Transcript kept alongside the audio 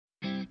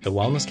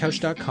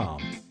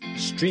thewellnesscouch.com,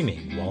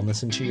 streaming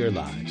wellness into your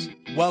lives.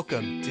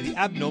 Welcome to The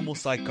Abnormal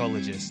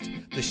Psychologist,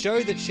 the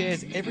show that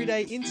shares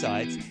everyday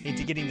insights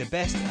into getting the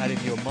best out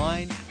of your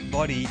mind,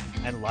 body,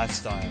 and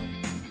lifestyle.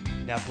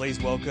 Now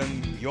please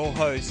welcome your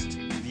host,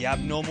 the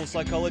abnormal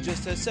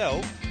psychologist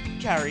herself,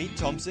 Carrie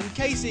Thompson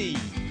Casey.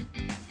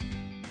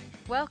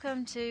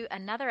 Welcome to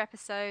another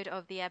episode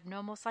of The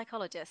Abnormal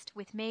Psychologist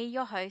with me,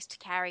 your host,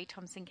 Carrie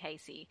Thompson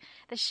Casey,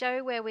 the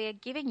show where we are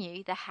giving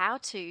you the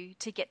how-to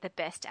to get the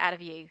best out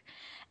of you.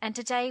 And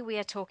today we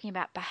are talking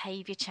about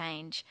behavior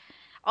change.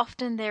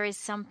 Often there is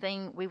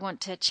something we want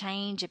to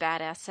change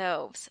about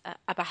ourselves,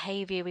 a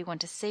behavior we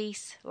want to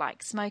cease,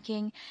 like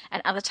smoking,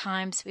 and other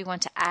times we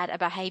want to add a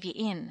behavior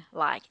in,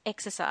 like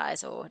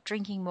exercise or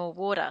drinking more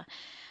water,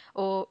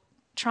 or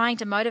trying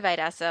to motivate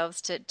ourselves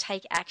to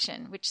take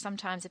action, which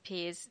sometimes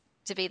appears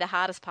to be the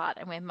hardest part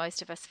and where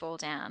most of us fall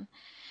down,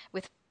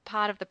 with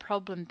part of the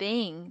problem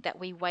being that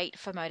we wait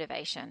for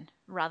motivation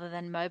rather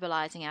than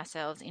mobilizing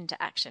ourselves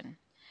into action.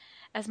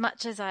 As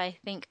much as I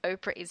think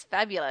Oprah is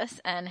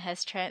fabulous and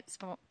has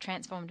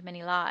transformed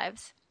many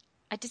lives,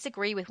 I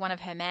disagree with one of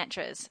her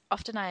mantras.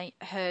 Often I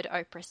heard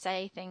Oprah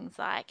say things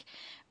like,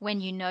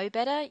 "When you know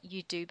better,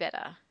 you do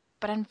better."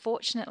 But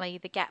unfortunately,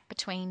 the gap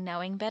between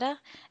knowing better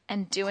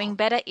and doing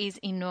better is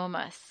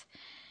enormous.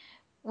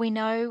 We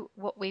know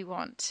what we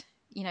want.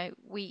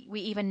 We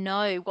even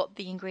know what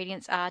the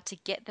ingredients are to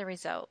get the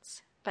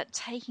results. But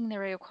taking the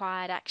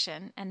required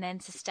action and then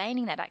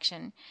sustaining that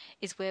action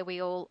is where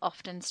we all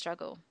often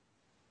struggle.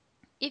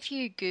 If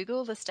you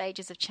Google the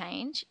stages of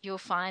change, you'll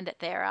find that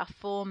there are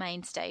 4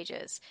 main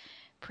stages: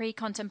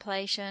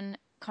 pre-contemplation,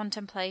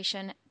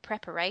 contemplation,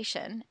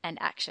 preparation, and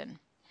action.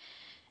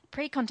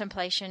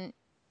 Pre-contemplation,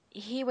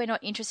 here we're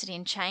not interested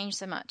in change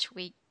so much.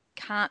 We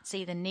can't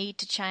see the need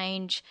to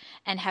change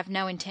and have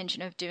no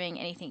intention of doing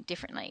anything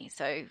differently.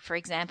 So, for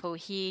example,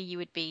 here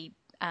you'd be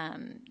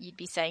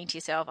saying to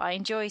yourself, "I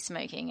enjoy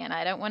smoking and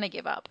I don't want to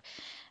give up."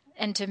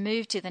 And to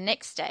move to the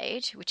next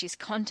stage, which is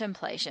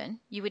contemplation,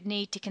 you would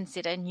need to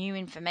consider new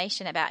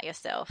information about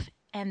yourself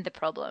and the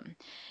problem.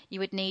 You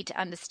would need to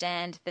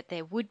understand that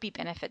there would be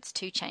benefits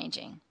to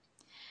changing.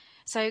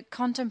 So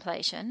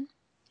contemplation,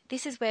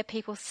 this is where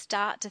people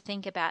start to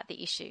think about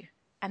the issue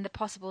and the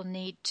possible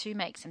need to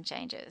make some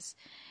changes.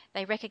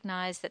 They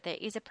recognize that there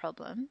is a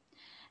problem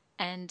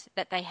and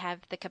that they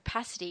have the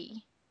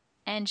capacity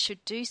and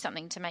should do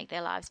something to make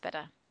their lives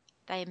better.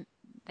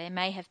 There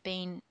may have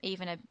been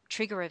even a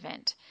trigger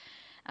event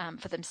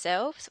for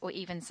themselves or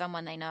even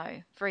someone they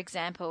know. For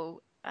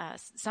example,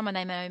 someone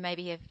they know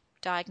maybe have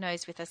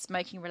diagnosed with a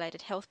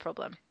smoking-related health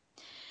problem.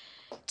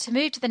 To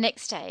move to the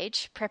next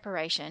stage,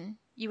 preparation,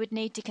 you would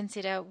need to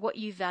consider what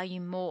you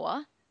value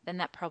more than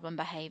that problem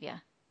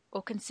behavior,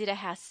 or consider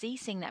how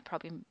ceasing that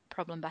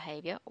problem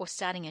behavior or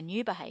starting a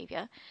new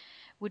behavior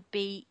would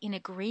be in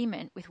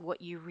agreement with what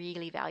you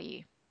really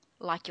value,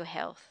 like your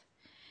health.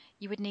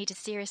 You would need to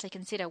seriously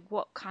consider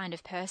what kind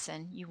of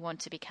person you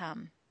want to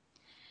become.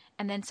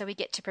 And then so we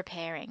get to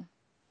preparing.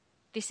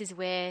 This is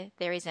where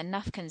there is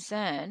enough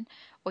concern,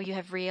 or you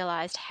have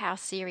realized how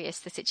serious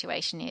the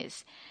situation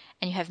is,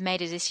 and you have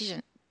made a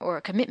decision or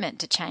a commitment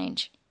to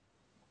change.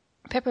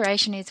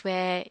 Preparation is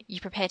where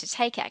you prepare to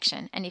take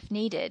action, and if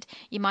needed,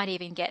 you might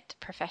even get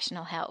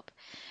professional help.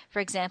 For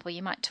example,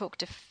 you might talk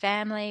to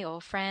family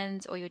or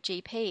friends or your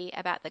GP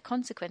about the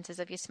consequences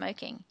of your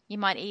smoking. You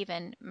might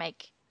even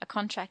make a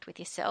contract with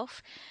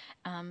yourself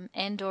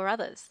and or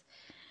others.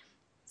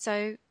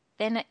 So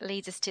then it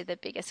leads us to the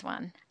biggest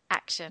one,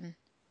 action.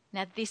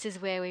 Now this is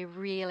where we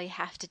really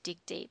have to dig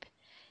deep.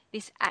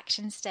 This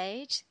action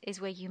stage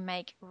is where you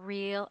make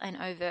real and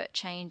overt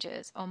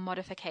changes or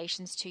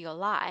modifications to your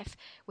life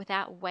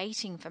without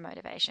waiting for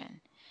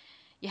motivation.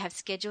 You have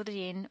scheduled it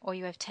in, or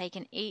you have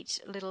taken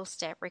each little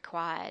step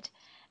required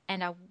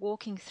and are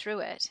walking through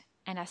it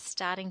and are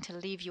starting to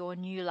live your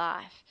new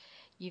life.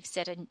 You've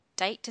set a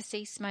date to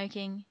cease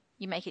smoking,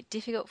 you make it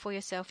difficult for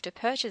yourself to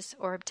purchase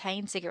or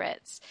obtain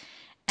cigarettes,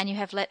 and you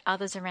have let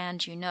others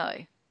around you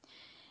know.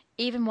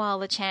 Even while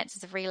the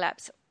chances of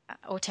relapse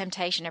or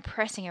temptation are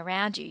pressing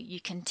around you, you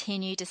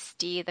continue to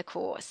steer the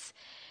course.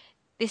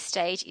 This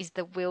stage is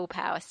the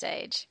willpower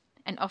stage,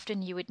 and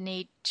often you would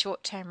need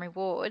short-term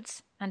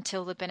rewards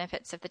until the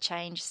benefits of the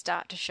change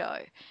start to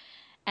show,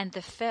 and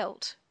the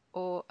felt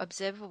or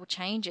observable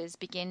changes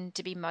begin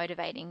to be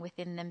motivating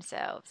within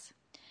themselves.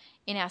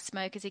 In our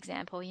smokers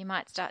example, you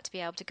might start to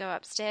be able to go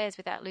upstairs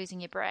without losing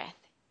your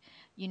breath.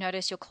 You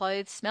notice your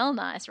clothes smell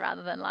nice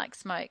rather than like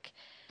smoke.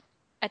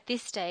 At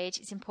this stage,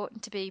 it's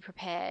important to be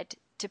prepared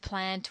to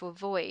plan to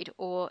avoid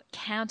or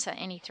counter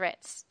any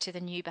threats to the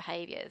new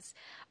behaviours,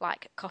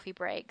 like coffee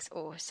breaks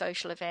or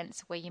social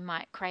events where you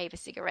might crave a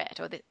cigarette,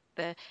 or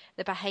the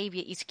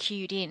behaviour is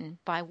cued in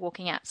by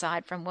walking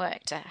outside from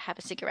work to have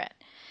a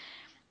cigarette.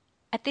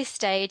 At this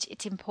stage,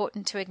 it's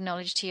important to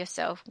acknowledge to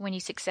yourself when you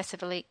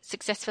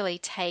successfully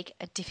take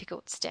a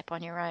difficult step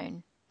on your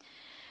own.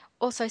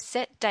 Also,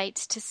 set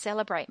dates to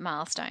celebrate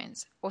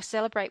milestones or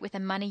celebrate with the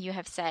money you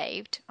have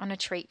saved on a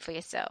treat for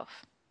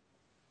yourself.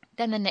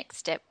 Then the next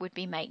step would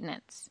be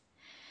maintenance.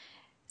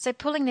 So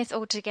pulling this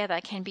all together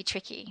can be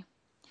tricky.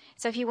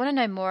 So if you want to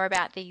know more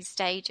about these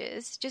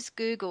stages, just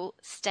Google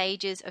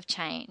stages of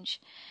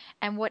change.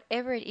 And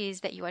whatever it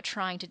is that you are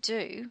trying to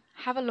do,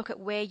 have a look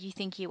at where you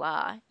think you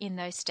are in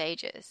those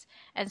stages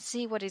and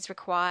see what is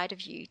required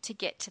of you to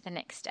get to the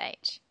next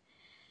stage.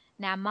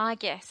 Now, my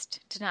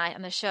guest tonight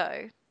on the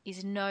show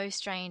is no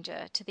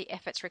stranger to the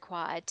efforts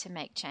required to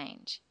make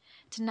change.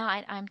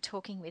 Tonight, I'm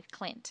talking with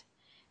Clint,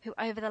 who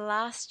over the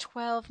last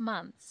 12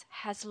 months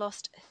has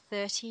lost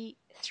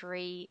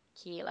 33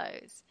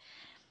 kilos.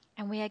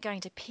 And we are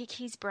going to pick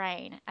his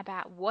brain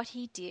about what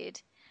he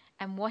did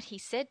and what he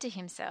said to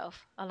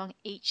himself along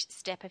each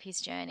step of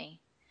his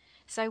journey.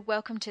 So,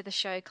 welcome to the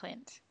show,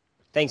 Clint.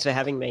 Thanks for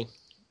having me.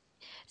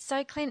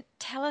 So, Clint,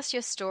 tell us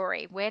your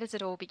story. Where does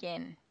it all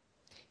begin?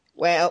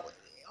 Well,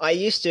 I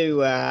used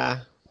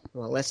to,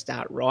 let's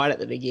start right at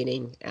the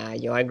beginning.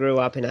 I grew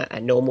up in a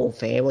normal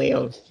family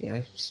of,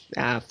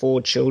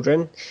 4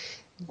 children,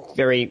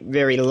 very,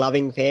 very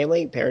loving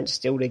family, parents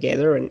still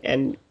together.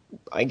 And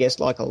I guess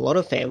like a lot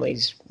of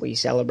families, we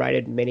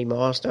celebrated many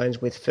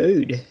milestones with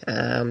food,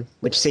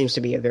 which seems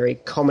to be a very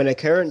common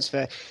occurrence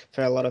for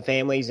a lot of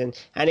families. And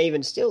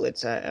even still,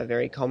 it's a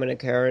very common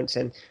occurrence.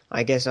 And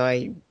I guess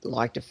I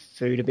liked the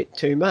food a bit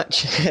too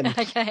much and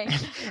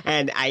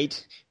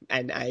ate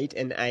and ate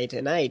and ate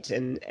and ate.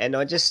 And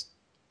I just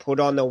put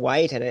on the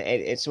weight, and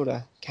it sort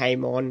of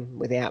came on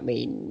without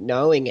me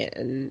knowing it.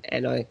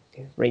 And I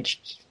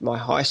reached my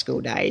high school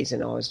days,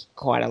 and I was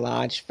quite a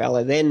large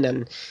fella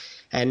then.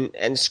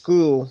 And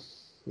school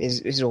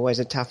is always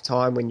a tough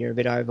time when you're a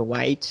bit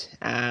overweight.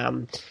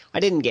 I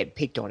didn't get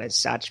picked on as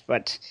such,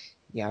 but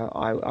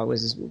I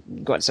was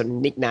got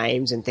some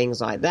nicknames and things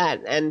like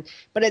that.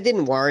 But it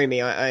didn't worry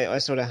me.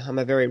 I'm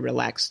a very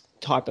relaxed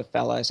type of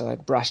fellow, so I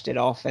brushed it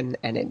off, and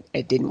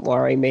it didn't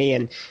worry me.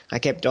 And I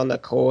kept on the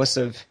course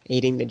of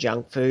eating the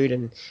junk food,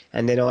 and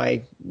then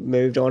I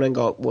moved on and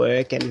got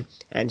work, and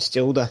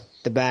still the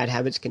bad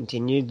habits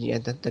continued.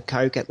 The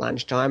Coke at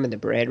lunchtime, and the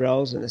bread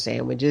rolls, and the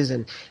sandwiches,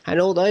 and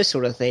all those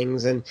sort of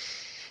things, and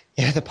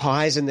the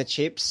pies and the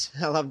chips.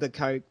 I love the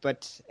Coke,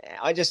 but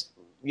I just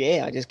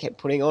kept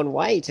putting on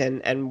weight,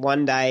 and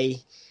one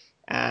day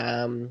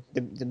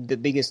the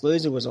Biggest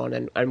Loser was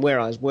on, and where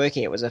I was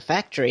working, it was a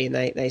factory, and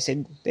they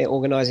said they're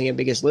organising a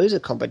Biggest Loser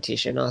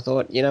competition. I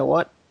thought, you know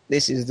what,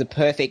 this is the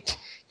perfect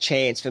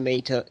chance for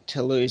me to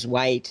lose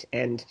weight,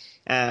 and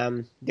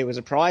there was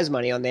a prize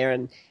money on there,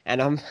 and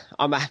I'm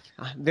a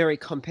very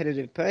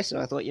competitive person.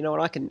 I thought, you know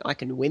what, I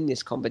can win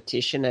this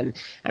competition, and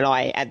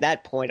I at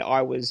that point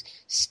I was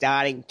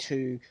starting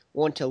to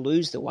want to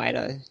lose the weight.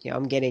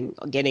 I'm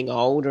getting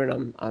older,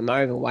 and I'm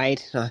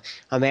overweight.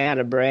 I'm out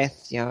of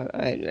breath.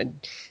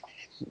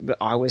 But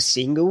I was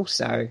single,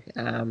 so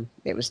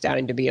it was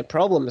starting to be a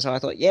problem. So I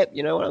thought, yep,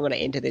 you know what, I'm going to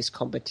enter this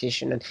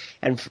competition,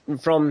 and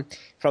from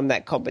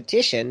that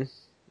competition,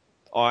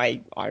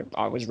 I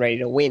was ready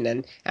to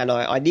win, and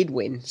I did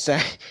win. So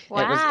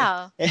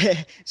wow.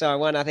 So I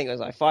won. I think it was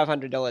like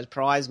 $500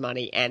 prize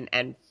money,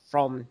 and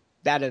from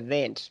that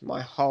event, my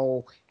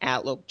whole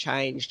outlook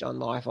changed on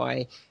life.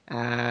 I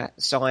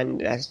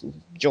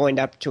joined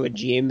up to a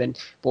gym and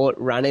bought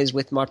runners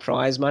with my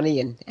prize money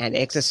and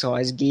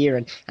exercise gear,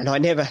 and I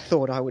never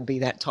thought I would be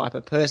that type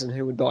of person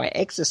who would buy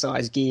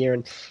exercise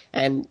gear,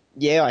 and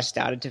I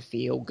started to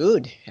feel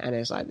good, and it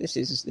was like, this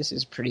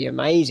is pretty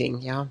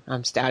amazing.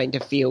 I'm starting to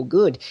feel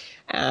good.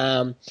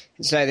 So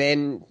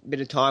then a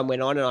bit of time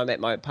went on, and I met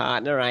my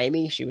partner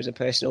Amy. She was a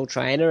personal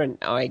trainer, and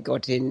I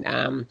got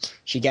in.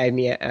 She gave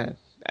me a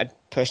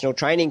personal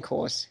training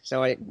course.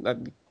 So I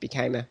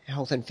became a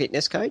health and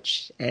fitness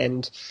coach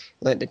and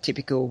learnt the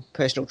typical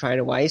personal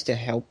trainer ways to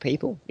help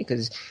people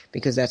because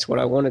that's what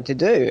I wanted to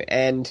do.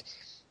 And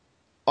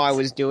I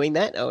was doing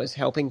that. I was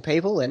helping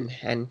people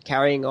and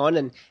carrying on,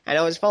 and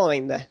I was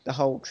following the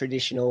whole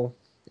traditional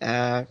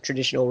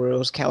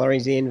rules,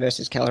 calories in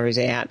versus calories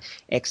out,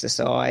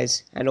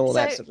 exercise, and all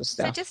that sort of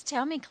stuff. So just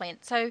tell me,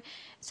 Clint, so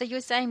you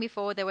were saying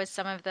before there was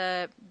some of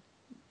the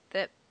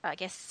I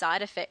guess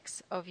side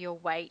effects of your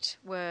weight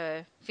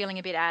were feeling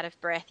a bit out of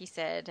breath, you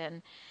said,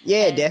 and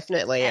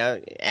definitely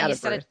out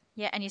of breath.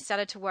 Yeah, and you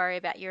started to worry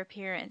about your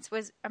appearance.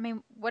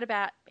 What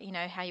about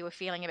how you were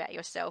feeling about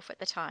yourself at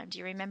the time? Do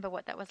you remember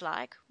what that was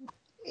like?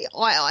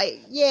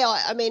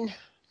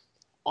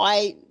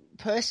 I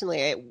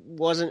personally, it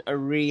wasn't a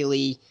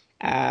really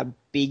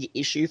big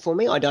issue for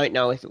me. I don't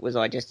know if it was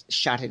I just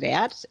shut it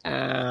out.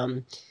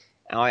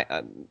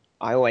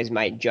 I always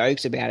made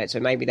jokes about it,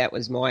 so maybe that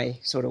was my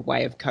sort of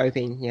way of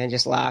coping,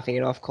 just laughing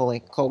it off,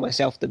 call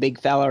myself the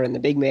big fella and the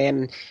big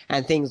man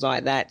and things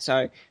like that.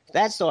 So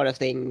that sort of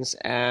things,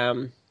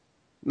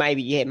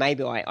 maybe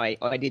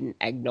I didn't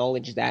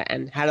acknowledge that,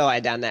 and had I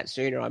done that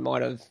sooner, I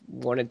might have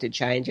wanted to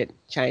change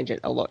it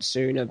a lot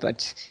sooner,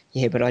 but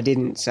I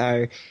didn't.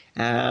 So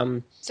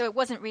it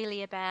wasn't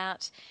really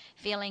about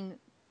feeling.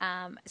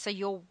 So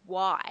your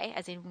why,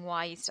 as in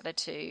why you started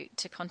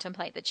to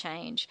contemplate the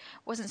change,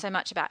 wasn't so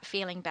much about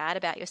feeling bad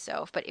about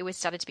yourself, but it was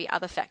started to be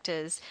other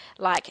factors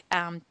like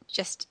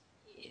just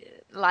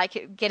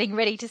like getting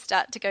ready to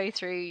start to go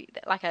through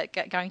like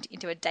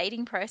into a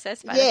dating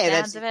process by Yeah, the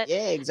sounds of it.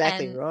 yeah,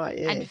 exactly and, right.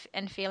 Yeah.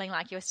 and feeling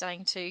like you're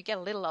starting to get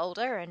a little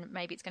older and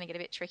maybe it's going to get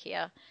a bit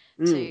trickier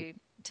Mm.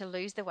 to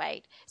lose the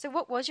weight. So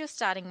what was your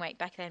starting weight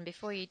back then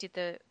before you did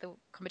the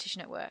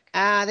competition at work?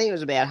 I think it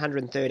was about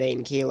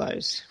 113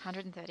 kilos.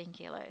 113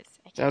 kilos.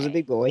 I was a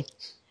big Okay. boy.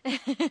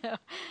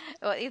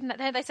 Well, isn't that,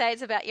 don't they say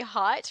it's about your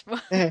height?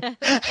 Well,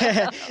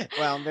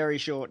 I'm very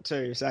short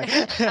too, so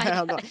Okay.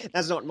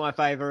 that's not my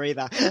favour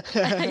either.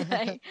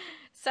 Okay.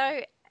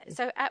 So,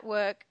 at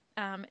work,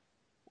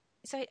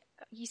 so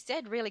you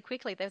said really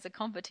quickly there was a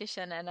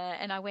competition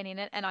and I went in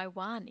it and I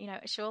won.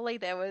 Surely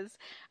there was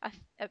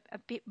a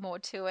bit more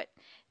to it.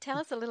 Tell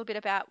us a little bit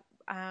about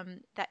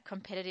that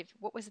competitive.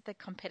 What was the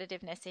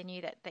competitiveness in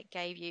you that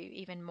gave you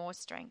even more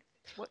strength?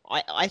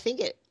 I think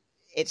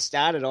it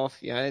started off,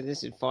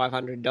 this is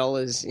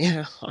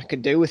 $500, I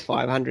could do with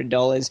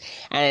 $500,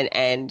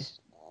 and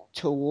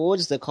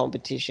towards the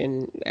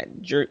competition,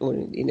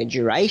 in the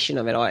duration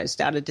of it, I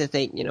started to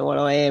think, you know what,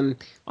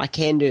 I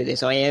can do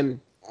this. I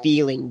am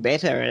feeling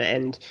better,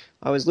 and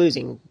I was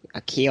losing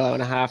 1.5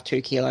 kg,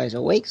 2 kilos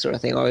a week, sort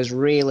of thing. I was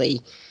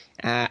really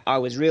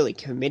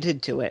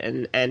committed to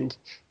it, and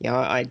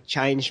I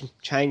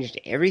changed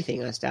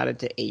everything. I started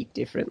to eat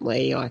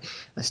differently. I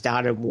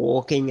started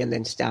walking, and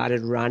then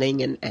started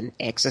running and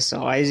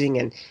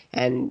exercising,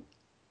 and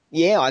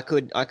yeah, I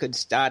could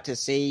start to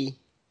see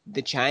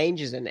the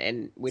changes,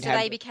 and we'd So have.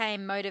 they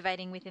became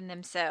motivating within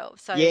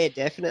themselves. So, Yeah,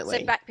 definitely.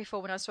 So back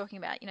before when I was talking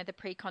about, the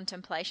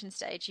pre-contemplation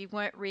stage, you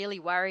weren't really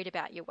worried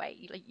about your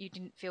weight. You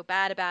didn't feel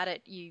bad about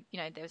it.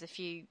 There was a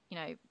few,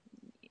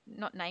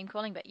 not name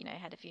calling, but,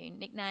 had a few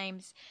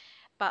nicknames.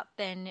 But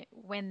then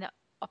when the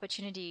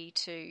opportunity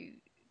to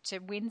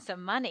win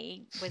some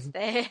money was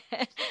there,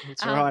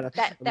 That's right. I'm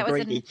that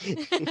was greedy.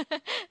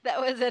 that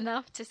was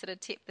enough to sort of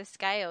tip the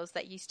scales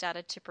that you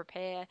started to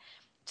prepare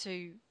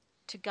to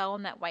go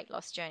on that weight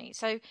loss journey.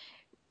 So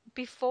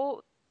before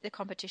the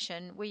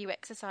competition, were you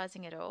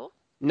exercising at all?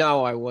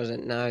 No, I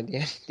wasn't. No,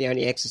 the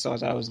only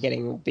exercise I was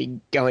getting would be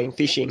going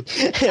fishing,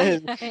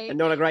 Okay. and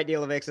not a great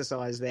deal of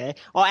exercise there.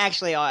 Oh,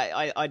 actually,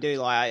 I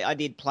do like I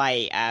did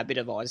play a bit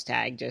of Oz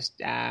tag,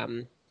 just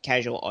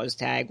casual Oz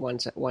tag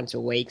once a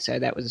week. So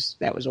that was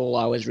all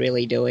I was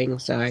really doing.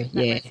 So That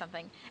yeah, was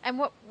something. And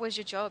what was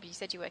your job? You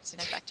said you worked in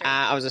a factory.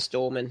 I was a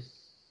storeman.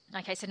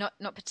 Okay, so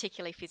not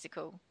particularly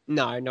physical.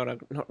 No,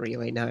 not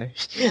really. No.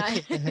 No.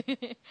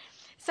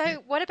 So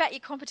what about your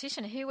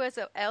competition? Who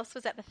else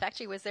was at the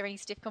factory? Was there any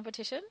stiff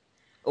competition?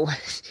 Well,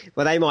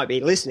 they might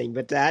be listening,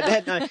 but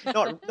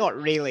no, not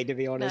really, to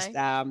be honest.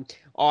 No.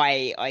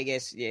 I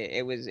guess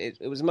it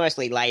was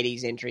mostly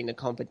ladies entering the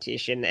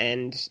competition,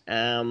 and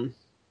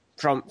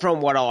from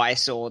what I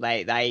saw,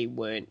 they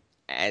weren't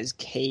as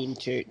keen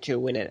to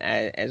win it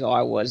as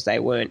I was. They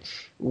weren't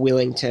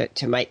willing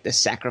to make the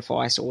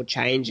sacrifice or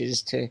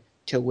changes to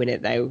win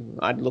it.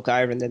 I'd look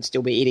over and they'd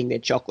still be eating their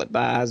chocolate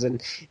bars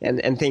and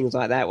things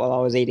like that while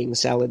I was eating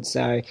salad.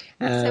 So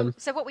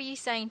what were you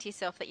saying to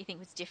yourself that you think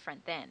was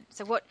different then?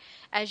 So what,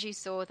 as you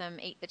saw them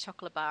eat the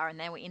chocolate bar and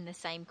they were in the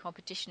same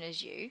competition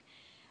as you,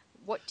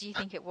 what do you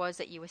think it was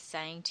that you were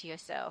saying to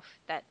yourself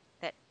that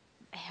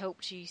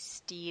helped you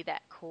steer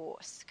that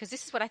course? Because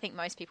this is what I think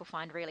most people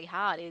find really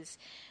hard, is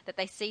that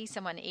they see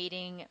someone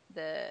eating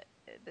the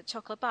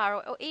chocolate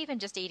bar, or even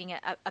just eating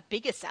a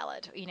bigger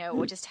salad,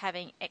 or just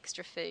having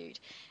extra food,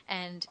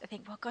 and I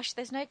think, well, gosh,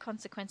 there's no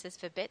consequences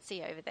for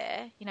Betsy over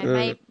there.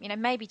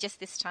 Maybe just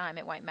this time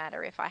it won't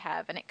matter if I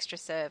have an extra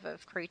serve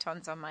of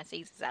croutons on my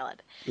Caesar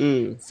salad.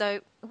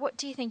 So, what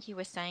do you think you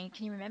were saying?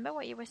 Can you remember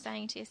what you were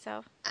saying to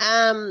yourself?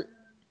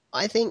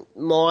 I think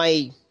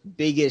my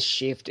biggest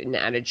shift in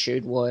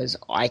attitude was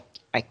I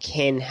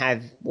can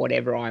have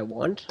whatever I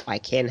want. I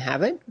can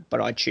have it,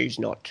 but I choose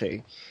not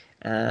to.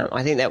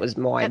 I think that was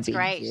my That's big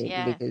great, thing,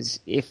 yeah. because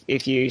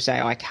if you say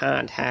I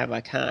can't have,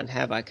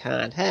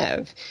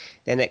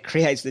 then it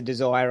creates the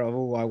desire of,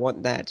 oh, I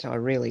want that, I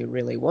really,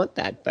 really want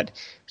that. But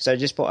so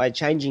just by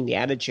changing the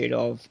attitude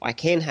of I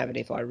can have it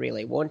if I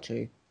really want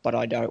to, but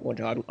I don't want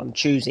to. I'm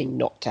choosing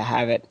not to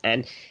have it,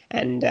 and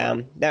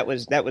that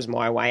was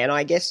my way. And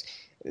I guess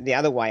the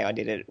other way I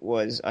did it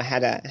was I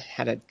had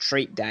a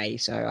treat day.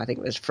 So I think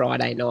it was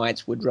Friday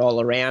nights would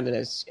roll around,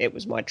 and it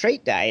was my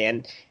treat day,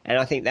 and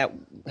I think that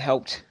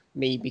helped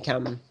me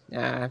become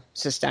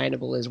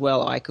sustainable as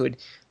well. I could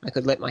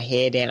let my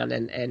hair down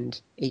and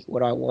eat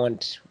what I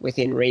want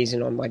within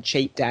reason on my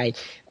cheat day.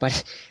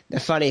 But the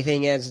funny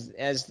thing is,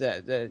 as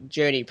the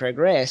journey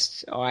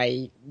progressed,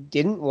 I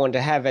didn't want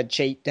to have a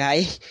cheat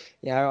day.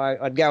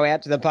 I'd go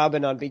out to the pub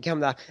and I'd become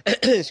the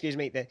excuse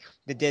me,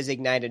 the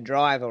designated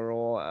driver,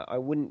 or I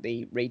wouldn't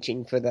be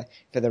reaching for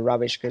the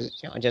rubbish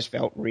because I just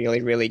felt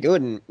really, really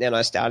good. And then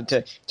I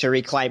started to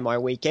reclaim my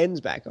weekends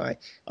back.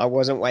 I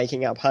wasn't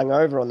waking up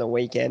hungover on the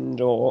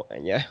weekend, or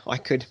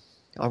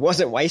I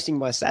wasn't wasting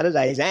my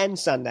Saturdays and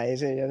Sundays,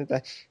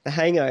 the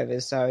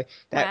hangovers. So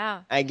that,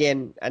 Wow.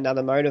 again,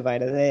 another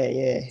motivator there,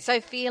 yeah. So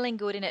feeling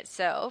good in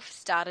itself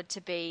started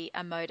to be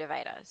a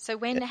motivator. So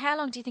how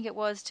long do you think it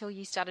was till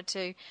you started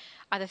to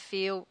either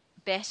feel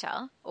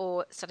better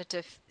or started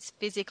to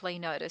physically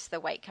notice the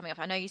weight coming off?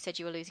 I know you said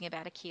you were losing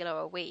about 1 kilo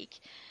a week.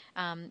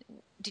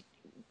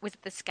 Was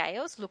it the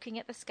scales, looking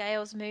at the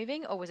scales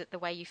moving, or was it the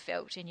way you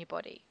felt in your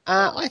body?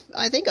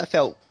 I think I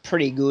felt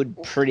pretty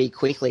good pretty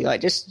quickly.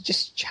 Like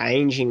just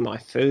changing my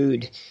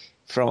food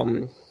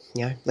from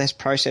less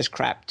processed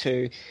crap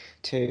to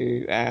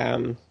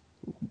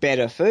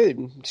better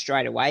food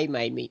straight away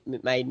made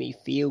me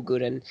feel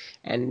good,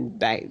 and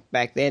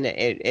back then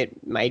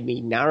it made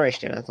me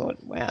nourished, and I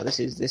thought, wow, this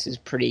is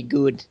pretty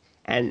good.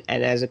 And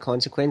as a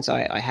consequence,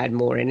 I had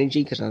more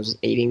energy because I was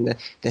eating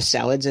the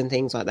salads and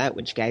things like that,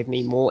 which gave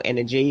me more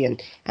energy.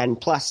 And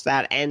plus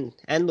that, and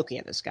looking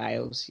at the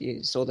scales,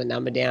 you saw the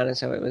number down, and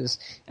so it was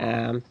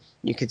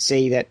you could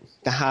see that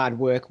the hard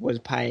work was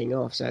paying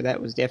off. So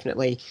that was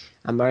definitely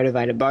a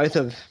motivator.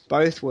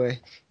 Both were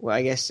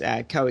I guess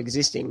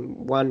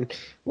coexisting. One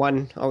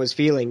I was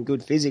feeling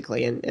good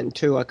physically, and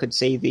two, I could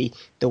see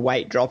the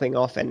weight dropping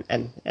off,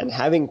 and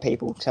having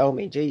people tell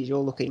me, geez, you're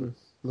looking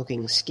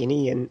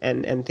skinny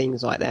and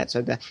things like that.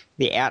 So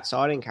the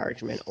outside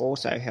encouragement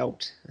also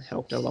helped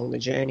along the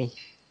journey.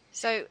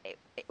 So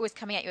it was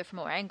coming at you from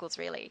all angles,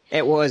 really.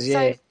 It was,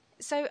 yeah.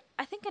 So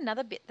I think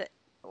another bit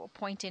or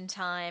point in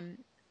time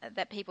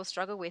that people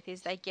struggle with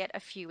is they get a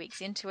few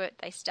weeks into it,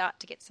 they start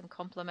to get some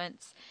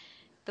compliments,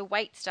 the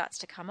weight starts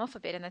to come off a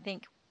bit, and they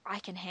think, I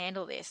can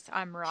handle this,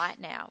 I'm right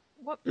now.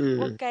 What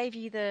gave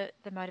you the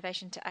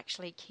motivation to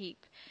actually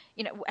keep,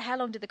 how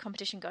long did the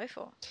competition go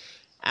for?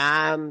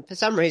 For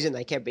some reason,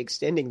 they kept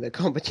extending the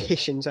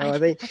competition, so I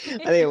think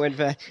it went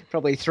for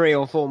probably 3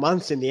 or 4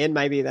 months in the end.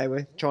 Maybe they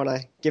were trying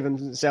to give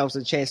themselves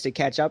a chance to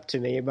catch up to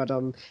me, but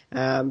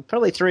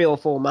probably 3 or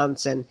 4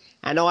 months, and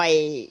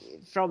I,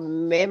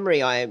 from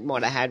memory, I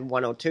might have had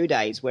 1 or 2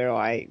 days where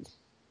I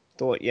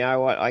thought, you know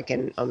what,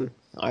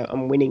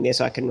 I'm winning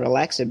this, I can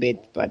relax a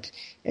bit. But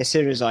as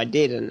soon as I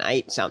did and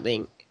ate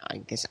something, I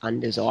guess,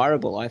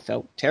 undesirable, I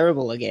felt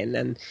terrible again,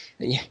 and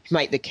you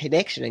make the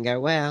connection and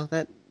go, wow,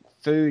 that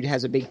food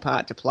has a big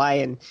part to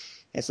play, and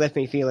it's left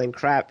me feeling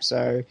crap.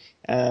 So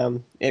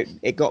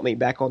it got me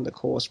back on the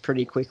course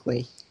pretty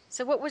quickly.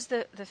 So what was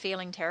the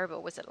feeling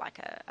terrible? Was it like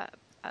a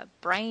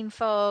brain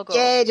fog?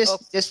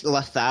 Just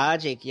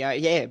lethargic.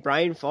 Yeah,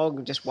 brain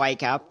fog. Just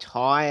wake up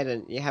tired,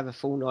 and you have a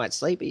full night's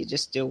sleep, but you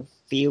just still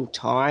feel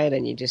tired,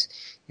 and you just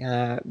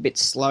a bit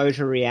slow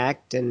to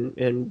react,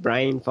 and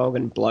brain fog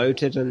and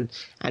bloated, and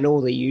all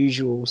the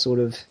usual sort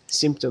of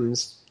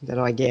symptoms that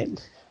I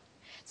get.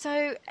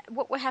 So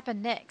what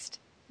happened next?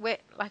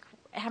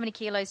 How many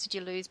kilos did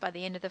you lose by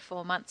the end of the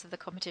 4 months of the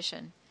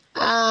competition?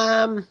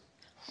 I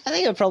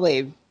think I'm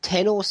probably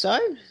 10 or so,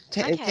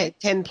 10, okay.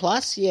 10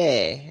 plus,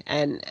 yeah.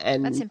 And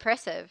that's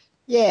impressive.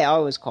 Yeah, I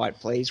was quite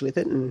pleased with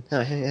it, and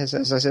as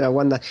I said, I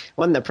won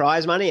the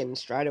prize money, and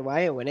straight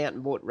away I went out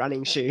and bought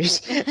running shoes.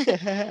 So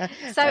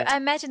I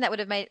imagine that would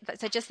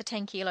have just the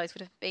 10 kilos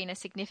would have been a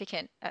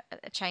significant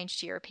a change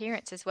to your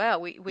appearance as well.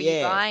 Were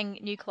you buying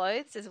new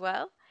clothes as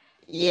well?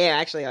 Yeah,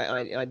 actually,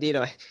 I did.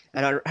 I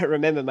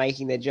remember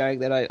making the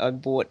joke that I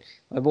bought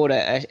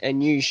a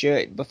new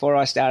shirt before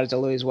I started to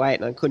lose weight,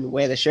 and I couldn't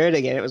wear the shirt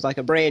again. It was like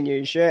a brand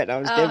new shirt, and I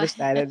was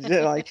devastated.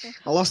 Like,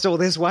 I lost all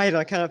this weight, and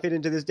I can't fit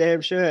into this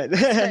damn shirt.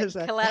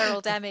 So, collateral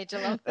damage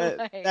along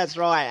the way. That's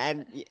right.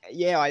 And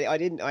yeah,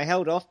 I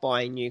held off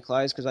buying new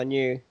clothes because I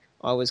knew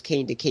I was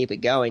keen to keep it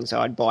going.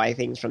 So I'd buy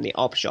things from the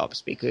op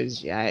shops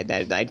because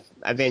they'd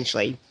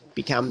eventually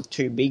become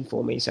too big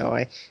for me. So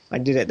I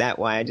did it that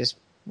way. I just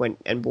went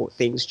and bought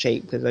things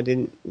cheap because I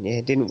didn't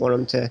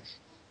want them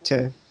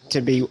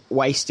to be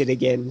wasted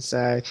again.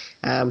 So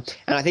and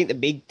I think the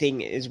big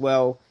thing as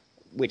well,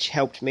 which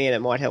helped me, and it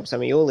might help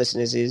some of your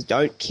listeners, is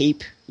don't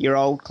keep your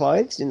old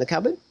clothes in the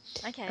cupboard.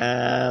 Okay.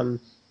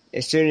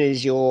 As soon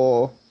as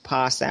you're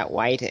past that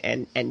weight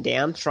and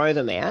down, throw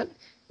them out,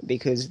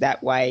 because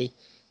that way,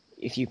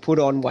 if you put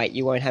on weight,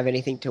 you won't have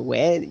anything to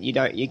wear. You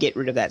get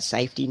rid of that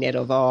safety net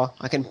of,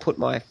 I can put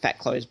my fat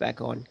clothes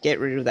back on. Get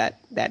rid of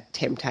that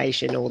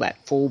temptation or that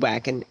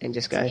fallback, and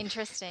just That's go.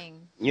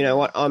 Interesting. You know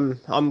what?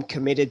 I'm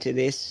committed to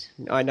this.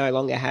 I no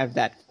longer have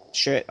that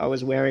shirt I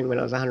was wearing when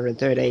I was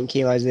 113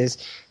 kilos.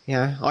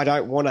 I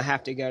don't want to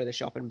have to go to the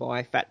shop and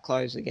buy fat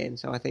clothes again.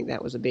 So I think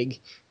that was a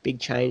big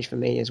change for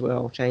me as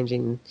well.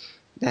 Changing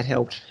that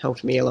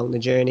helped me along the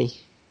journey.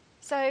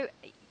 So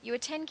you were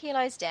 10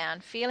 kilos down,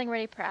 feeling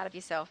really proud of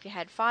yourself. You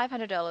had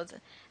 $500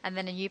 and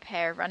then a new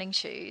pair of running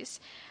shoes.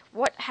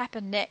 What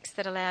happened next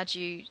that allowed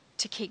you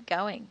to keep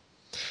going?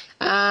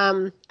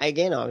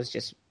 Again, I was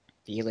just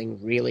feeling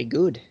really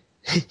good.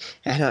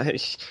 I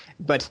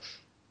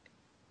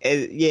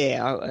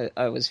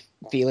was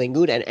feeling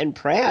good and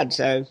proud.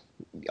 So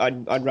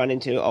I'd run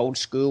into old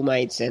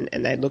schoolmates and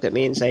they'd look at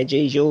me and say,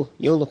 geez, you're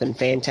looking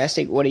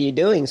fantastic. What are you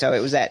doing? So it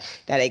was that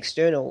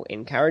external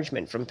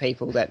encouragement from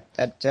people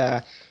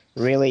that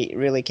really,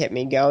 really kept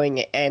me going.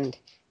 And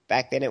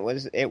back then it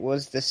was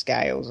the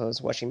scales. I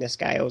was watching the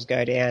scales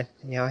go down,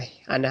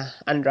 under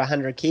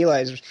 100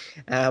 kilos.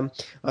 I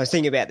was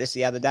thinking about this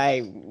the other day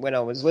when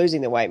I was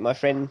losing the weight. My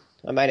friend,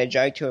 I made a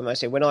joke to him. I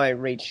said, when I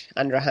reach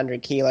under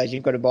 100 kilos,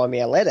 you've got to buy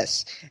me a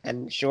lettuce.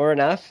 And sure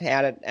enough,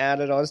 out at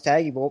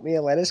Oztag, he bought me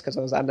a lettuce because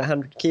I was under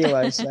 100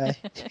 kilos. So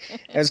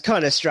it was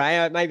kind of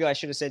strange. Maybe I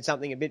should have said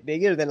something a bit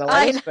bigger than a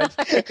lettuce. But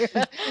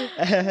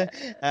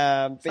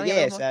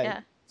yeah,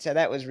 so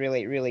that was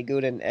really, really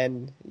good.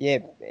 And yeah,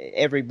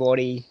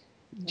 everybody,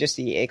 just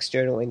the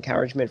external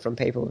encouragement from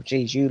people.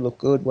 Geez, you look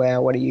good.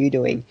 Wow, what are you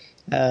doing?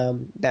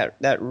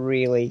 That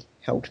really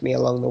helped me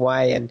along the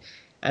way.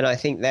 And I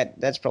think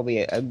that's probably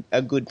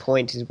a good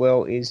point as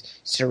well, is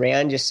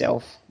surround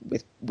yourself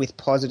with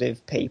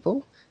positive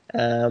people.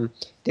 There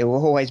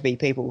will always be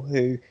people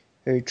who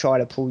try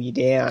to pull you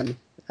down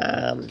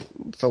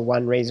for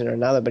one reason or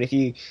another. But if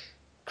you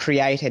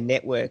create a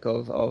network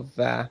of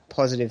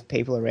positive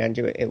people around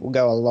you, it will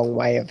go a long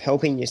way of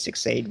helping you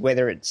succeed,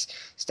 whether it's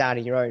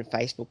starting your own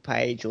Facebook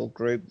page or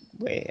group.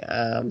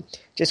 Where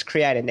just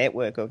create a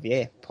network of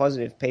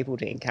positive people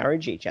to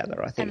encourage each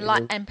other, I think.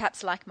 And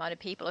perhaps like-minded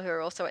people who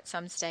are also at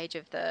some stage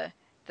of the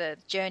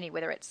journey,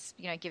 whether it's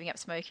giving up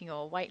smoking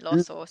or weight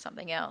loss or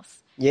something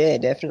else. Yeah,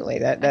 definitely.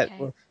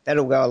 That'll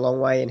go a long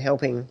way in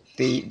helping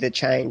the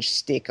change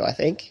stick, I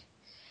think.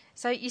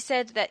 So you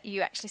said that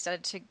you actually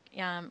started to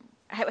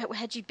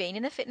had you been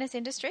in the fitness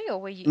industry, or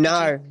were you?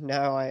 No,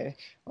 I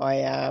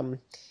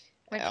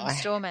went from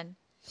storeman.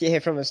 Yeah,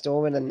 from a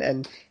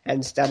storeman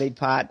and studied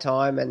part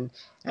time, and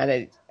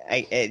it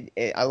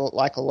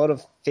like a lot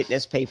of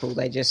fitness people,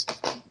 they just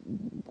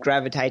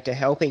gravitate to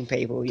helping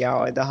people.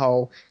 The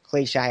whole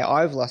cliche,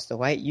 I've lost the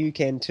weight, you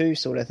can too,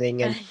 sort of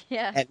thing, and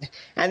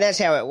and that's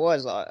how it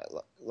was.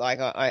 Like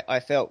I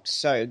felt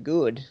so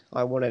good.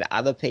 I wanted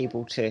other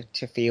people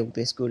to feel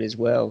this good as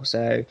well.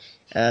 So,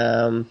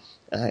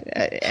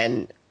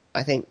 and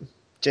I think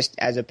just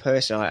as a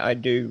person, I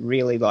do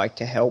really like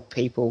to help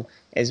people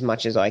as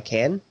much as I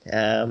can.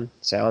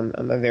 So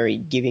I'm a very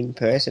giving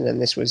person,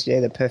 and this was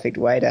the perfect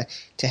way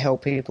to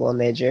help people on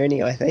their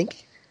journey, I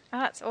think. Oh,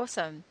 that's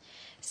awesome.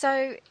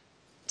 So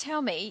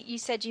tell me, you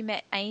said you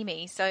met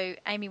Amy. So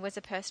Amy was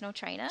a personal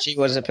trainer? She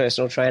was a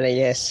personal trainer,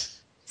 yes.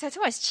 So it's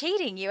almost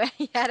cheating. You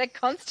had a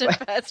constant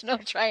personal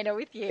trainer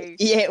with you.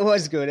 Yeah, it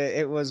was good.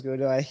 It was good.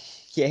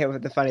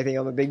 But the funny thing,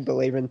 I'm a big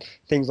believer in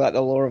things like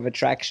the law of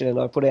attraction, and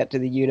I put out to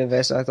the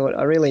universe, I thought,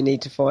 I really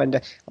need to find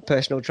a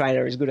personal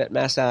trainer who's good at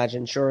massage,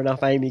 and sure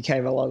enough, Amy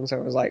came along, so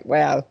I was like,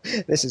 wow,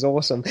 this is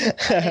awesome.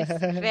 Yes,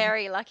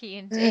 very lucky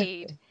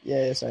indeed.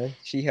 Yeah, so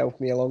she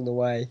helped me along the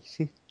way.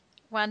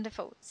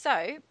 Wonderful.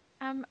 So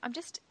I'm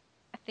just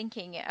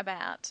thinking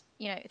about,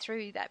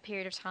 through that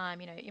period of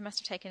time, you must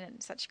have taken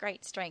such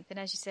great strength. And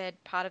as you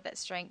said, part of that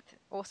strength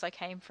also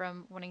came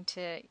from wanting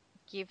to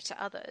give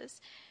to others.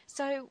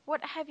 So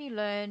what have you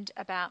learned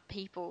about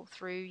people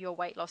through your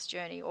weight loss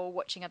journey, or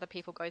watching other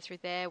people go through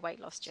their weight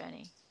loss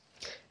journey?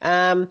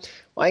 Well,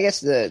 I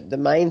guess the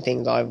main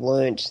things I've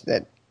learned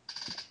that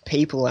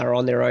people are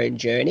on their own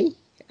journey.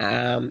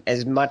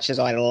 As much as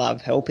I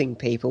love helping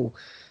people,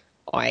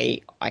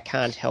 I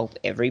can't help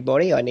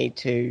everybody. I need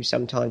to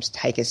sometimes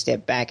take a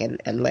step back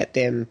and let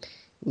them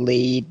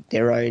lead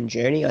their own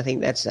journey. I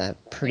think that's a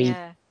pretty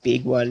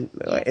big one.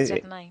 Yes,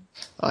 definitely.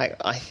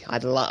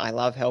 I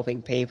love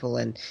helping people,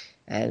 and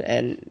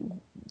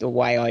the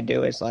way I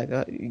do it's like,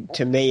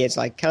 to me, it's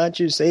like, can't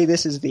you see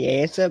this is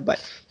the answer?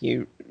 But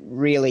you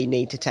really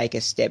need to take a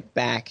step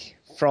back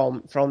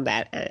from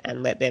that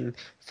and let them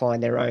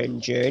find their own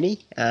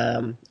journey.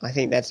 I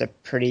think that's a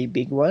pretty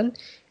big one.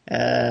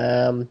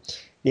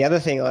 The other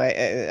thing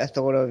I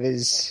thought of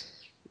is,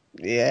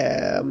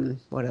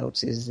 what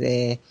else is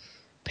there?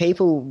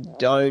 People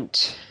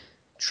don't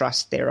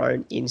trust their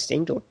own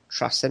instinct or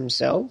trust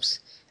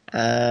themselves.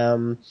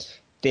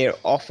 They're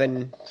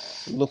often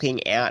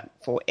looking out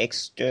for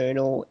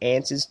external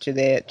answers to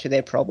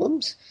their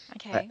problems.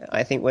 Okay.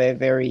 I think we're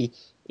very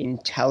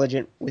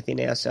intelligent within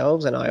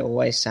ourselves, and I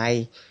always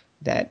say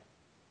that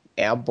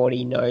our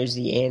body knows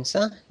the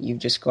answer. You've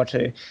just got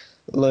to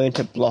learn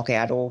to block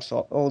out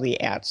all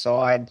the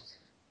outside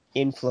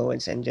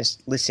influence and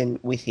just listen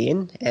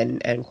within,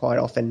 and quite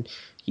often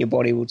your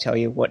body will tell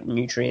you what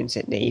nutrients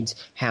it needs,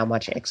 how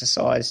much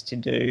exercise to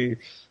do,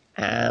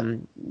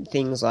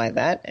 things like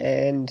that.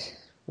 And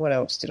what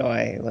else did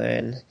I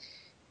learn?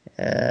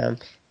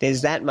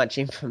 There's that much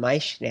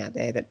information out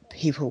there that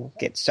people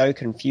get so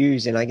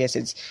confused, and I guess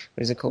it's,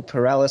 what is it called,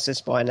 paralysis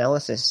by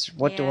analysis.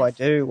 What do I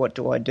do? What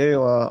do I do?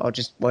 Or I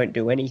just won't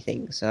do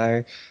anything.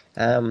 So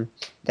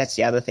that's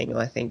the other thing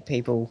I think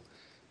people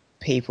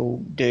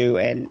do,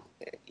 and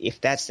if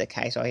that's the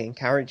case, I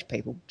encourage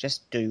people,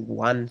 just do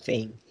one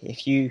thing.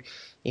 If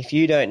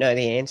you don't know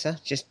the answer,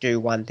 just do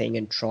one thing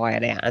and try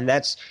it out. And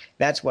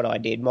that's what I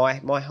did.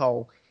 My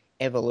whole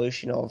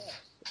evolution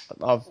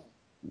of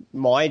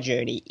my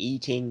journey,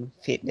 eating,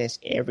 fitness,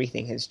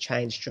 everything has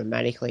changed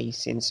dramatically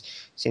since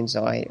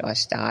I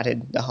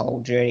started the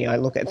whole journey. I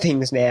look at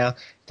things now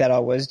that I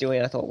was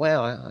doing, I thought,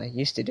 wow, I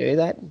used to do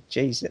that.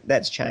 Geez,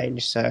 that's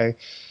changed. So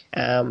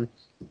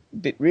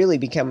really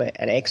become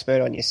an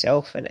expert on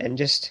yourself and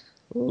just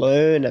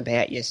learn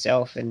about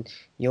yourself, and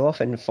you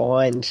often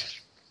find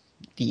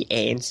the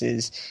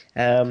answers.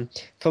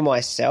 For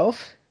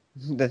myself,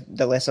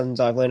 the lessons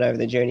I've learned over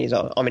the journey is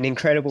I'm an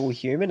incredible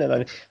human, and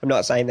I'm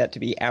not saying that to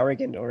be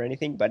arrogant or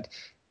anything, but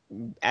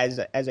as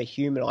a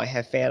human, I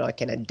have found I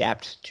can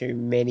adapt to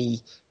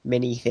many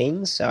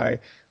things. So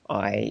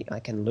I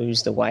can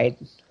lose the weight.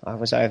 I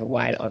was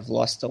overweight. I've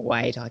lost the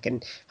weight. I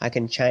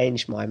can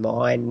change my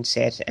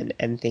mindset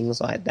and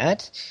things like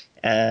that.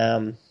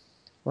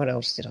 What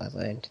else did I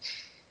learn?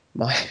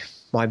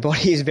 My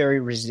body is very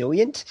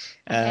resilient.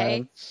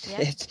 Okay.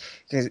 Yeah.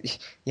 Because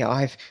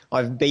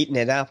I've beaten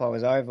it up. I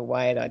was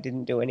overweight. I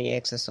didn't do any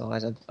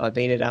exercise. I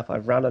beat it up.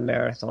 I've run a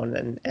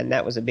marathon, and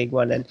that was a big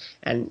one.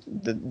 And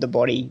the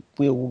body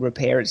will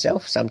repair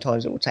itself.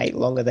 Sometimes it will take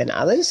longer than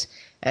others.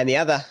 And the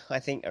other, I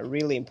think, a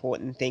really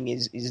important thing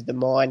is the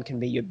mind can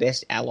be your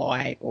best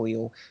ally or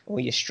your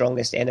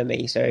strongest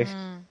enemy. So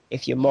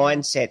if your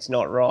mindset's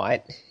not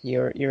right,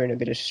 you're in a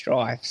bit of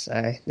strife.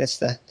 So that's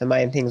the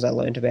main things I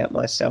learned about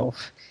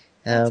myself.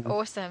 That's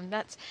awesome.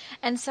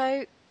 And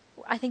so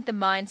I think the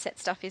mindset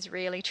stuff is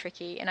really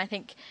tricky. And I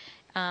think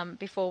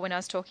before, when I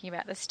was talking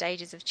about the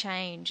stages of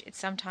change, it's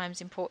sometimes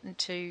important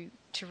to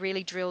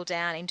really drill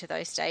down into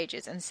those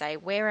stages and say,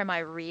 where am I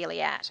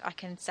really at? I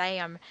can say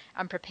I'm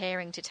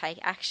preparing to take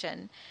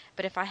action,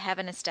 but if I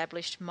haven't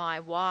established my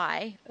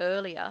why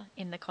earlier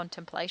in the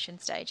contemplation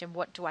stage, and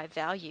what do I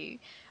value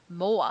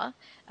more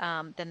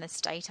than the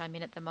state I'm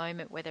in at the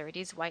moment, whether it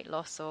is weight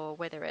loss or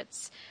whether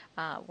it's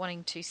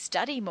wanting to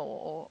study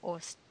more or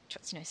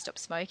stop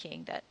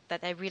smoking,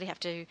 that they really have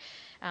to,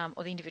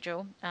 or the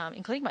individual,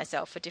 including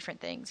myself, for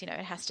different things, it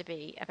has to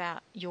be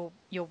about your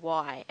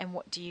why and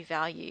what do you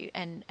value,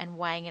 and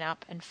weighing it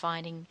up and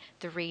finding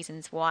the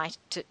reasons why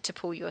to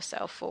pull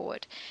yourself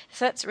forward.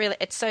 So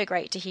it's so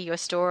great to hear your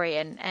story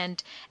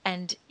and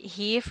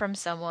hear from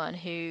someone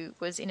who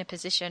was in a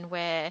position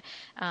where,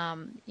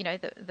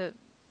 to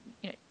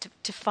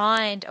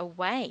find a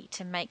way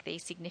to make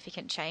these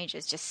significant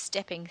changes, just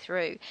stepping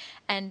through.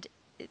 And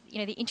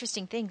the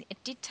interesting thing,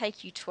 it did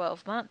take you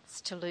 12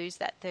 months to lose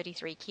that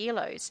 33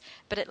 kilos,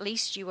 but at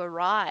least you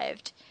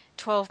arrived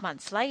 12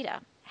 months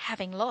later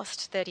having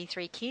lost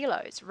 33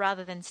 kilos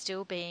rather than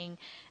still being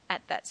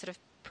at that sort of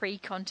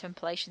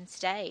pre-contemplation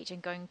stage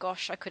and going,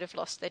 gosh, I could have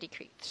lost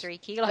 33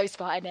 kilos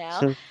by now.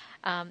 So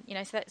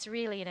that's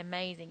really an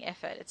amazing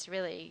effort. It's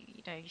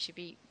really, you should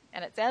be,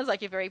 and it sounds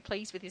like you're very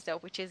pleased with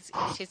yourself, which is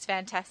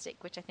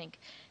fantastic, which I think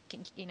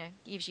can,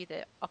 gives you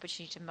the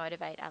opportunity to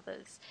motivate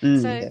others.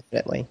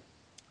 Definitely.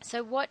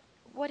 So what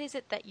is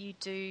it that you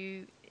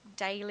do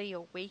daily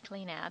or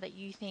weekly now that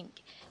you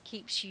think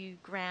keeps you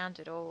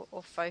grounded or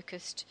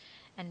focused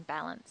and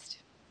balanced?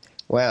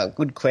 Wow,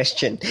 good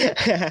question.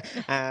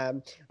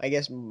 I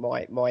guess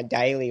my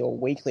daily or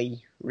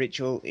weekly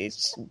ritual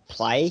is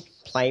play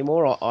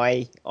more.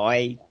 I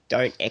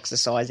don't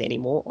exercise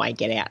anymore. I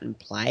get out and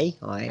play.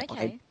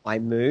 I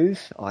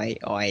move.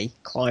 I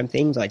climb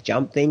things. I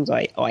jump things.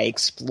 I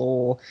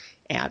explore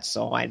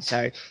outside.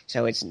 So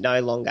it's no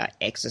longer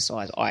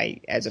exercise.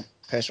 As a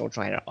personal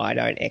trainer, I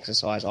don't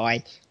exercise.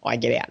 I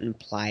get out and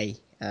play.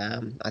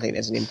 I think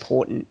that's an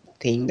important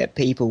thing that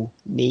people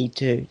need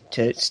to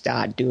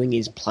start doing,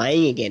 is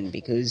playing again,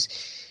 because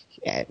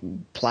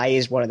play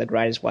is one of the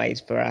greatest ways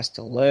for us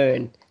to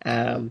learn,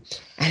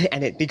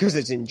 because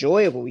it's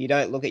enjoyable. You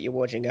don't look at your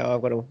watch and go,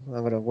 I've got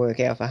to work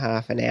out for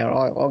half an hour.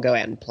 I'll go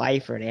out and play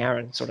for an hour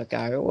and sort of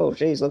go, well,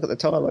 geez, look at the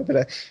time. I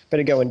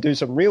better go and do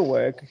some real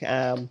work.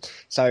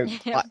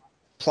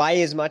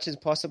 Play as much as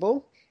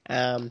possible,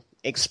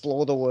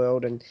 explore the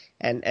world,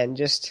 and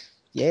just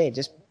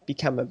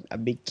become a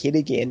big kid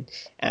again.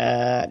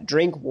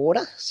 Drink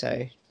water,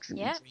 so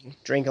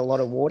drink a lot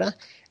of water,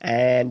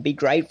 and be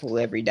grateful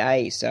every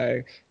day.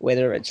 So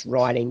whether it's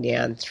writing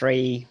down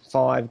 3-5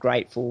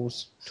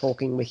 gratefuls,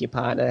 talking with your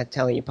partner,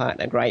 telling your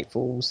partner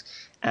gratefuls,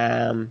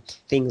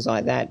 things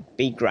like that.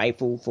 Be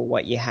grateful for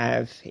what you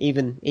have,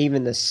 even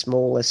the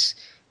smallest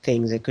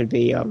things. It could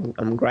be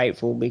I'm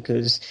grateful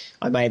because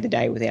I made the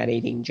day without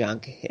eating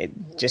junk.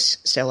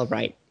 Just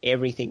celebrate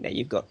everything that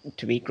you've got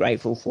to be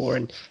grateful for,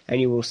 and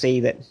you will see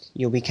that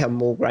you'll become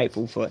more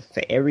grateful for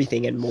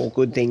everything, and more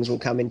good things will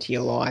come into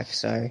your life.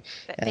 So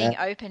being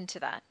open to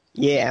that.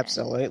 Yeah,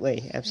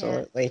 absolutely.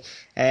 Yeah.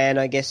 And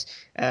I guess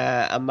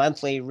a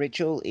monthly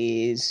ritual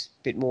is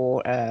a bit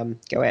more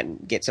go out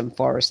and get some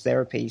forest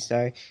therapy.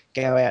 So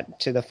go out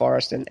to the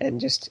forest and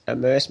just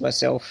immerse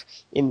myself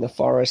in the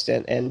forest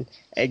and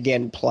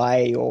again,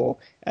 play, or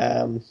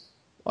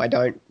I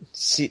don't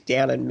sit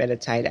down and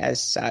meditate as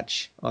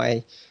such.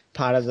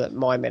 Part of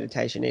my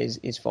meditation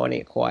is finding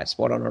a quiet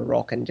spot on a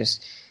rock and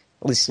just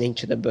listening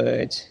to the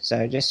birds.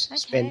 So just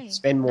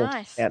spend more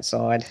time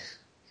outside.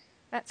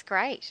 That's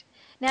great.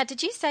 Now,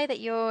 did you say that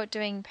you're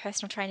doing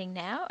personal training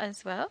now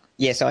as well?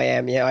 Yes, I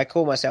am. Yeah, I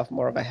call myself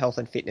more of a health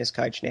and fitness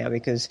coach now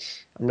because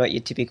I'm not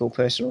your typical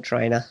personal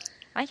trainer.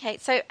 Okay,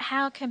 so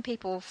how can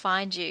people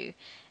find you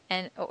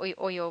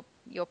or your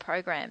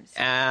programs?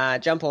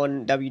 Jump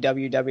on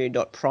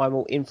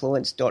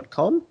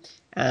www.primalinfluence.com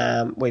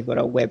We've got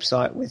a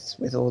website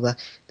with all the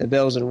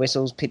bells and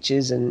whistles,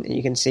 pictures, and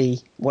you can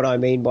see what I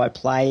mean by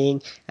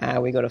playing.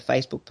 We've got a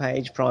Facebook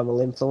page,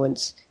 Primal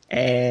Influence,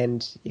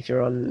 and if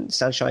you're on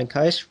Sunshine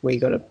Coast, we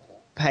got a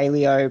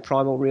paleo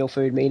primal real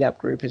food meetup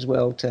group as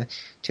well to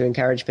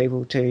encourage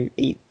people to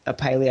eat a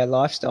paleo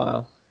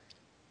lifestyle.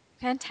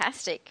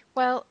 Fantastic.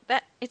 Well,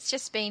 it's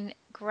just been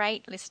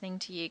great listening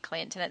to you,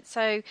 Clint, and it's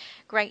so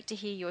great to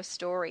hear your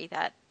story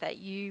that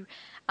you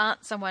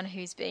aren't someone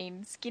who's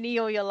been skinny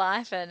all your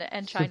life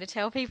and trying to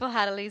tell people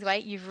how to lose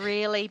weight. You've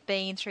really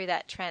been through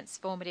that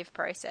transformative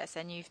process,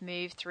 and you've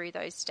moved through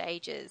those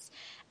stages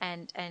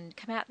and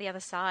come out the other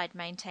side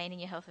maintaining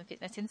your health and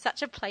fitness in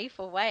such a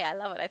playful way. I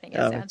love it. I think it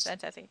sounds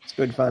fantastic. It's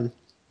good fun.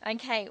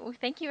 Okay, well,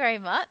 thank you very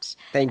much.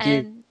 Thank you.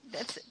 And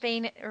it's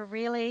been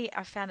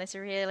I found this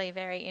really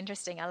very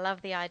interesting. I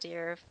love the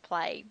idea of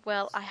play.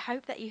 Well, I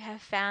hope that you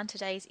have found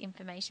today's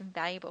information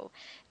valuable.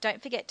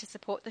 Don't forget to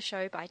support the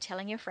show by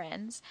telling your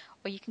friends,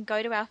 or you can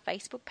go to our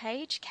Facebook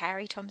page,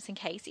 Carrie Thompson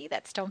Casey,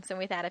 that's Thompson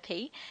without a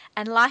P,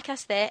 and like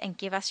us there and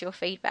give us your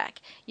feedback.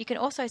 You can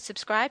also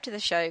subscribe to the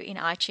show in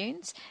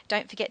iTunes.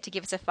 Don't forget to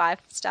give us a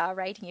 5-star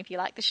rating if you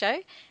like the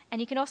show. And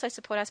you can also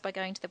support us by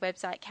going to the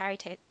website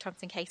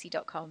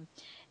carriethompsoncasey.com.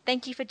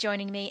 Thank you for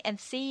joining me, and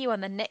see you on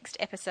the next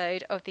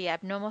episode of The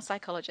Abnormal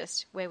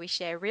Psychologist, where we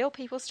share real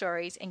people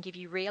stories and give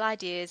you real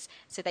ideas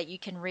so that you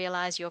can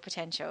realize your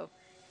potential.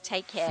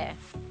 Take care.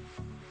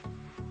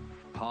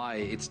 Hi,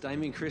 it's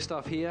Damien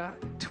Christoph here.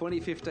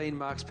 2015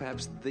 marks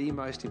perhaps the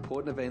most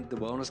important event the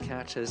Wellness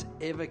Couch has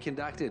ever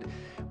conducted.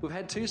 We've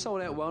had 2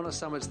 sold-out wellness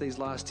summits these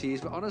last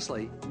years, but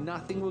honestly,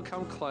 nothing will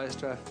come close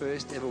to our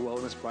first ever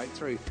wellness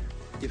breakthrough.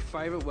 Your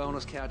favourite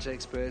Wellness Couch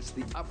experts,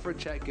 the Up for a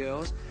Chat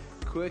girls,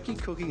 Quirky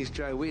Cooking's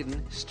Joe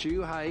Whitten,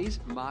 Stu Hayes,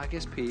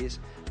 Marcus Pearce,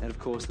 and of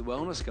course the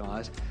Wellness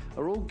guys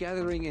are all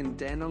gathering in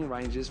Dandenong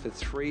Ranges for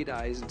 3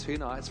 days and 2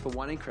 nights for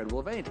one incredible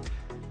event.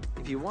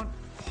 If you want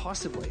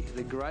possibly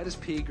the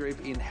greatest peer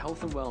group in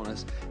health and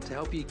wellness to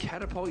help you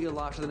catapult your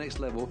life to the next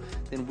level,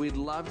 then we'd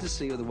love to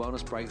see you at the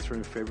Wellness Breakthrough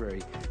in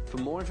February. For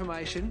more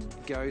information,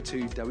 go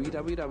to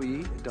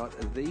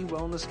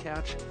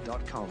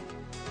www.thewellnesscouch.com.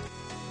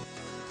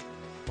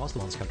 Whilst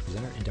the Wellness Couch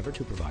presenter endeavor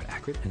to provide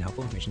accurate and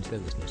helpful information to their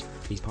listeners,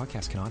 these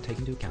podcasts cannot take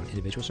into account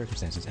individual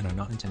circumstances and are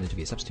not intended to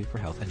be a substitute for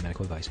health and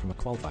medical advice from a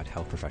qualified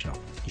health professional.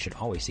 You should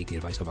always seek the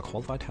advice of a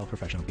qualified health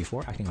professional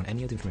before acting on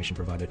any of the information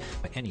provided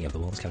by any of the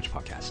Wellness Couch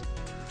podcasts.